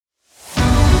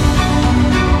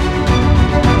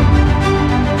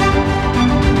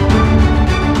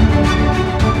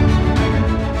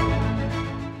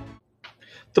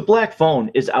Black Phone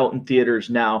is out in theaters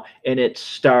now, and it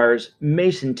stars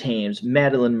Mason Thames,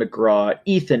 Madeline McGraw,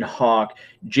 Ethan Hawke,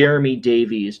 Jeremy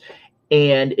Davies,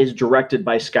 and is directed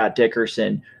by Scott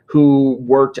Dickerson, who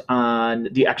worked on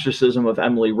The Exorcism of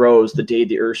Emily Rose, The Day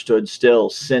the Earth Stood Still,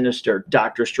 Sinister,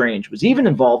 Doctor Strange. Was even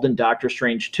involved in Doctor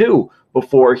Strange 2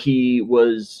 before he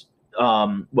was,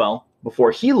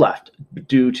 before he left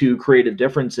due to creative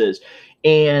differences.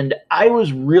 And I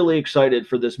was really excited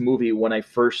for this movie when I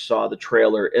first saw the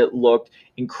trailer. It looked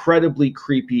incredibly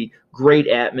creepy, great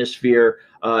atmosphere.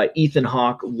 Ethan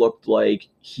Hawke looked like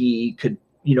he could,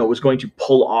 was going to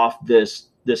pull off this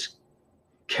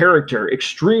character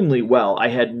extremely well. I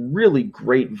had really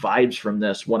great vibes from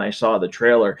this when I saw the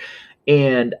trailer.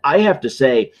 And I have to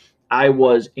say, I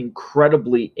was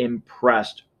incredibly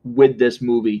impressed with this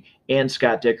movie and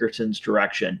Scott Dickerson's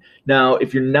direction. Now,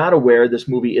 if you're not aware, this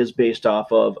movie is based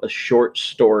off of a short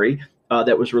story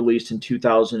that was released in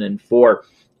 2004,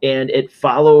 and it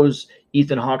follows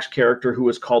Ethan Hawke's character, who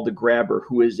is called the Grabber,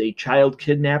 who is a child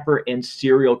kidnapper and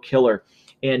serial killer,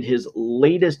 and his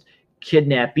latest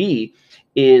kidnappee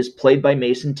is played by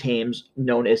Mason Thames,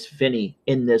 known as Finney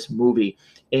in this movie.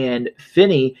 And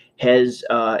Finney has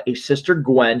a sister,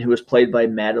 Gwen, who is played by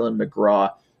Madeline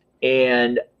McGraw.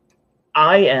 And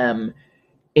I am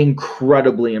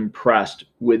incredibly impressed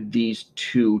with these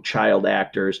two child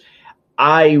actors.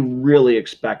 I really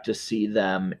expect to see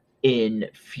them in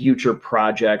future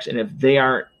projects. And if they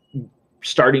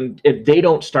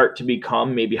don't start to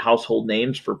become maybe household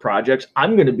names for projects,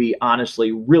 I'm going to be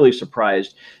honestly really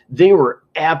surprised. They were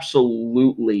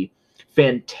absolutely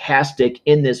fantastic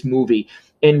in this movie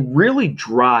and really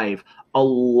drive a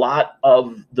lot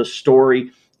of the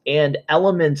story and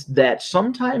elements that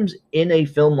sometimes in a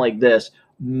film like this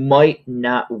might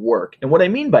not work. And what I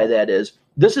mean by that is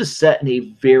this is set in a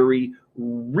very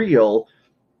real,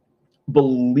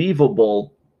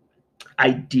 believable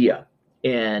idea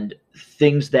and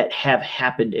things that have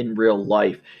happened in real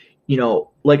life.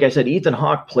 Like I said, Ethan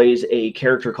Hawke plays a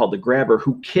character called the Grabber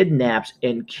who kidnaps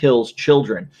and kills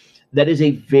children. That is a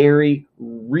very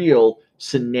real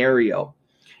scenario.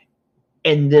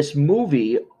 And this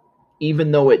movie,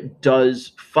 even though it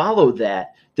does follow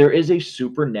that, there is a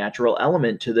supernatural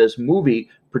element to this movie,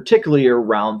 particularly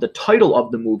around the title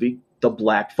of the movie, The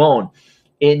Black Phone.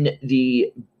 In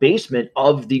the basement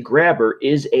of the Grabber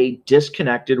is a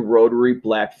disconnected rotary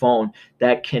black phone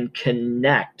that can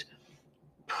connect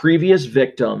previous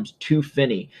victims to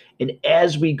Finney. And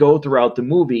as we go throughout the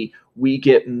movie, we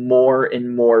get more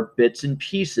and more bits and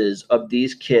pieces of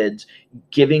these kids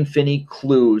giving Finney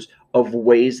clues of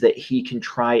ways that he can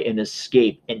try and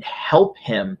escape and help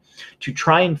him to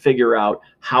try and figure out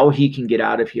how he can get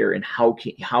out of here and how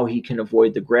he can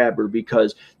avoid the Grabber,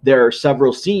 because there are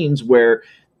several scenes where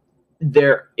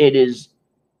it is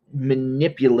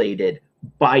manipulated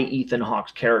by Ethan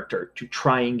Hawke's character to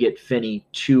try and get Finney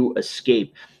to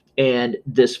escape. And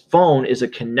this phone is a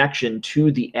connection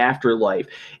to the afterlife.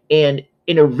 And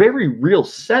in a very real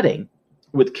setting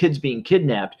with kids being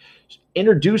kidnapped,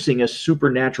 introducing a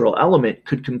supernatural element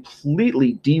could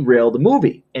completely derail the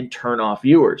movie and turn off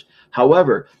viewers.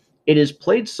 However, it is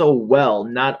played so well,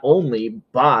 not only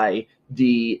by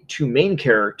the two main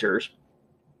characters,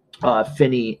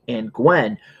 Finney and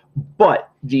Gwen,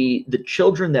 but the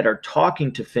children that are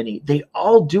talking to Finney, they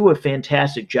all do a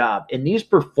fantastic job. And these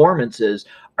performances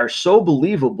are so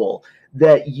believable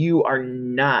that you are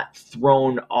not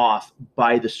thrown off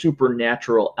by the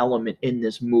supernatural element in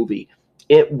this movie.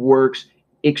 It works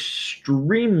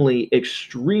extremely,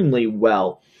 extremely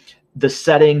well. The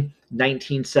setting,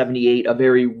 1978, a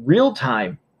very real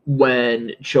time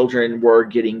when children were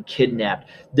getting kidnapped.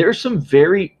 There's some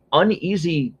very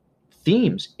uneasy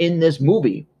themes in this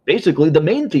movie. Basically, the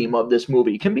main theme of this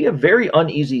movie can be a very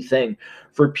uneasy thing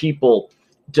for people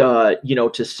to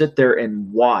sit there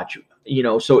and watch.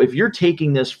 So if you're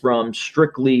taking this from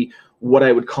strictly what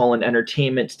I would call an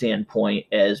entertainment standpoint,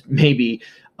 as maybe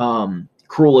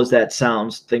cruel as that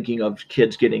sounds, thinking of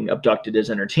kids getting abducted as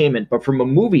entertainment, but from a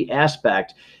movie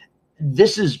aspect,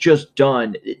 this is just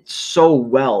done so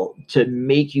well to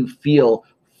make you feel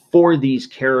for these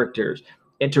characters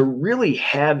and to really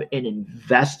have an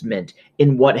investment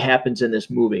in what happens in this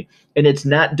movie. And it's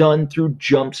not done through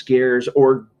jump scares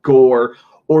or gore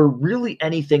or really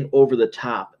anything over the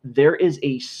top. There is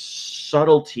a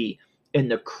subtlety in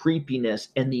the creepiness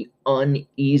and the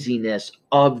uneasiness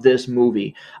of this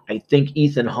movie. I think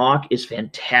Ethan Hawke is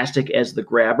fantastic as the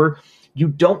Grabber. You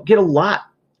don't get a lot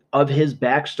of his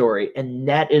backstory, and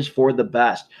that is for the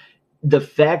best. The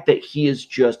fact that he is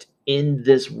just in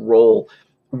this role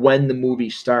when the movie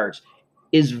starts,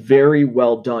 is very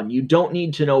well done. You don't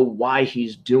need to know why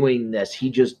he's doing this. He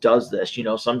just does this. You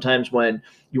know, sometimes when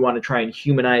you want to try and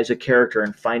humanize a character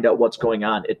and find out what's going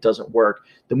on, it doesn't work.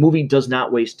 The movie does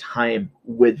not waste time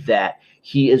with that.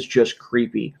 He is just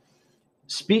creepy.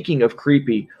 Speaking of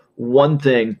creepy, one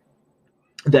thing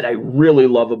that I really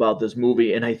love about this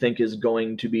movie, and I think is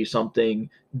going to be something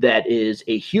that is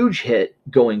a huge hit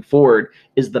going forward,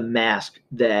 is the mask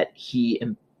that he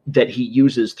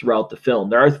uses throughout the film.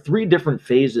 There are three different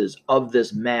phases of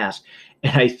this mask,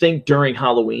 and I think during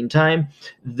Halloween time,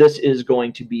 this is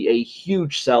going to be a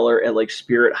huge seller at like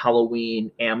Spirit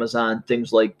Halloween, Amazon,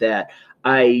 things like that.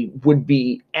 I would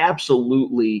be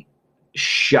absolutely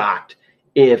shocked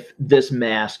if this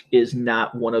mask is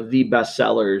not one of the best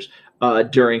sellers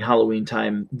during Halloween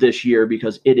time this year,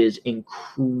 because it is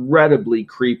incredibly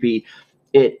creepy.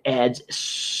 It adds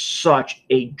such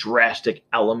a drastic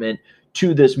element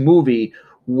to this movie,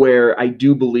 where I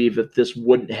do believe if this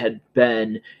wouldn't have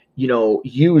been, you know,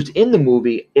 used in the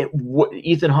movie,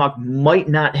 Ethan Hawke might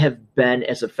not have been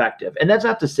as effective. And that's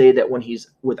not to say that when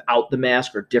he's without the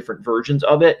mask or different versions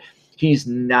of it, he's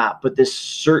not. But this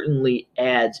certainly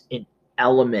adds an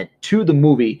element to the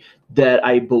movie that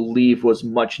I believe was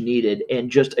much needed. And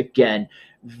just again,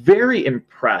 very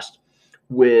impressed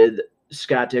with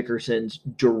Scott Dickerson's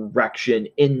direction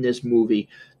in this movie,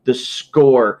 the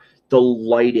score, the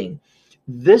lighting.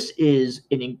 This is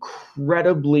an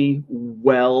incredibly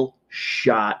well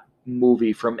shot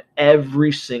movie from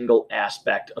every single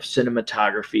aspect of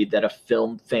cinematography that a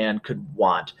film fan could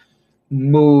want.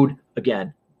 Mood,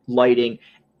 again, lighting,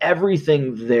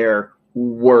 everything there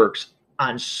works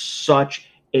on such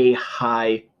a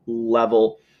high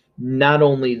level. Not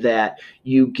only that,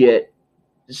 you get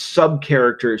sub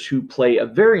characters who play a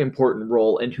very important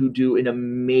role and who do an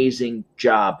amazing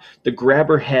job. The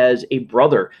Grabber has a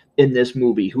brother in this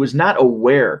movie who is not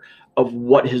aware of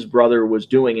what his brother was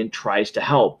doing and tries to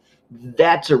help.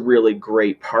 That's a really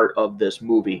great part of this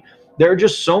movie. There are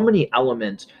just so many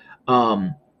elements,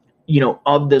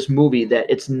 of this movie that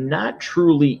it's not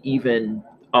truly even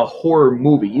a horror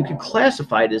movie. You could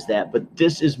classify it as that, but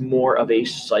this is more of a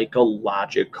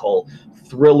psychological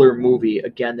thriller movie,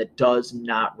 again, that does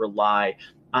not rely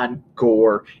on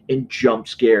gore and jump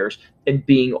scares and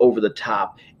being over the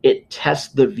top. It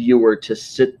tests the viewer to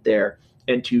sit there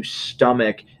and to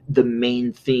stomach the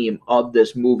main theme of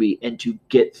this movie and to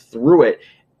get through it,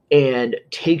 and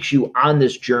takes you on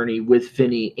this journey with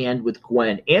Finney and with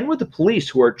Gwen and with the police,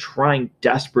 who are trying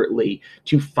desperately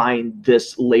to find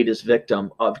this latest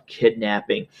victim of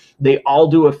kidnapping. They all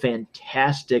do a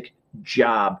fantastic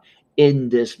job in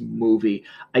this movie.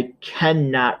 I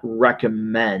cannot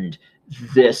recommend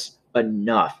this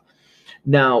enough.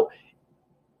 Now,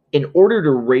 in order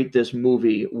to rate this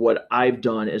movie, what I've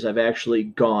done is I've actually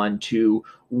gone to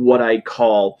what I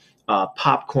call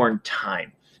popcorn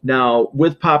time. Now,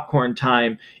 with popcorn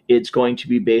time, it's going to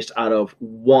be based out of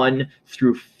 1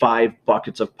 through 5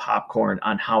 buckets of popcorn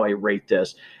on how I rate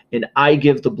this. And I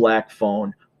give The Black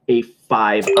Phone a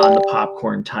 5 on the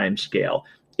popcorn time scale.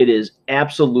 It is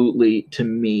absolutely, to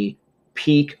me,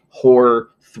 peak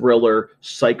horror, thriller,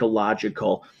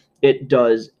 psychological. It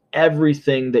does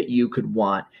everything that you could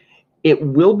want. It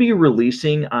will be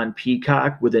releasing on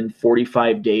Peacock within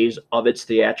 45 days of its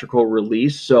theatrical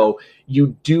release, so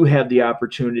you do have the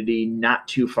opportunity not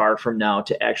too far from now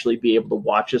to actually be able to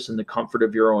watch this in the comfort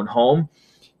of your own home.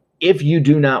 If you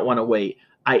do not want to wait,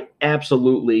 I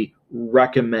absolutely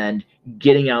recommend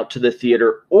getting out to the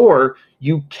theater, or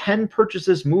you can purchase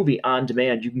this movie on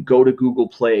demand. You can go to Google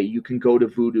Play, you can go to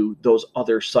Vudu, those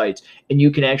other sites, and you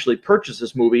can actually purchase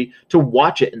this movie to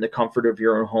watch it in the comfort of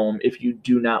your own home if you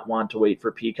do not want to wait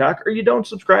for Peacock or you don't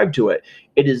subscribe to it.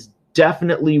 It is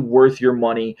definitely worth your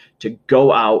money to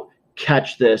go out,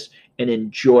 catch this, and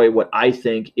enjoy what I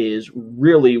think is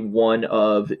really one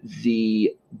of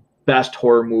the best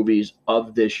horror movies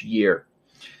of this year.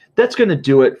 That's going to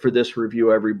do it for this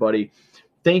review, everybody.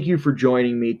 Thank you for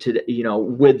joining me today,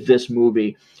 with this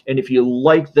movie. And if you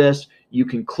like this, you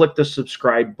can click the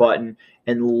subscribe button,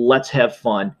 and let's have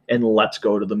fun and let's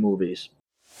go to the movies.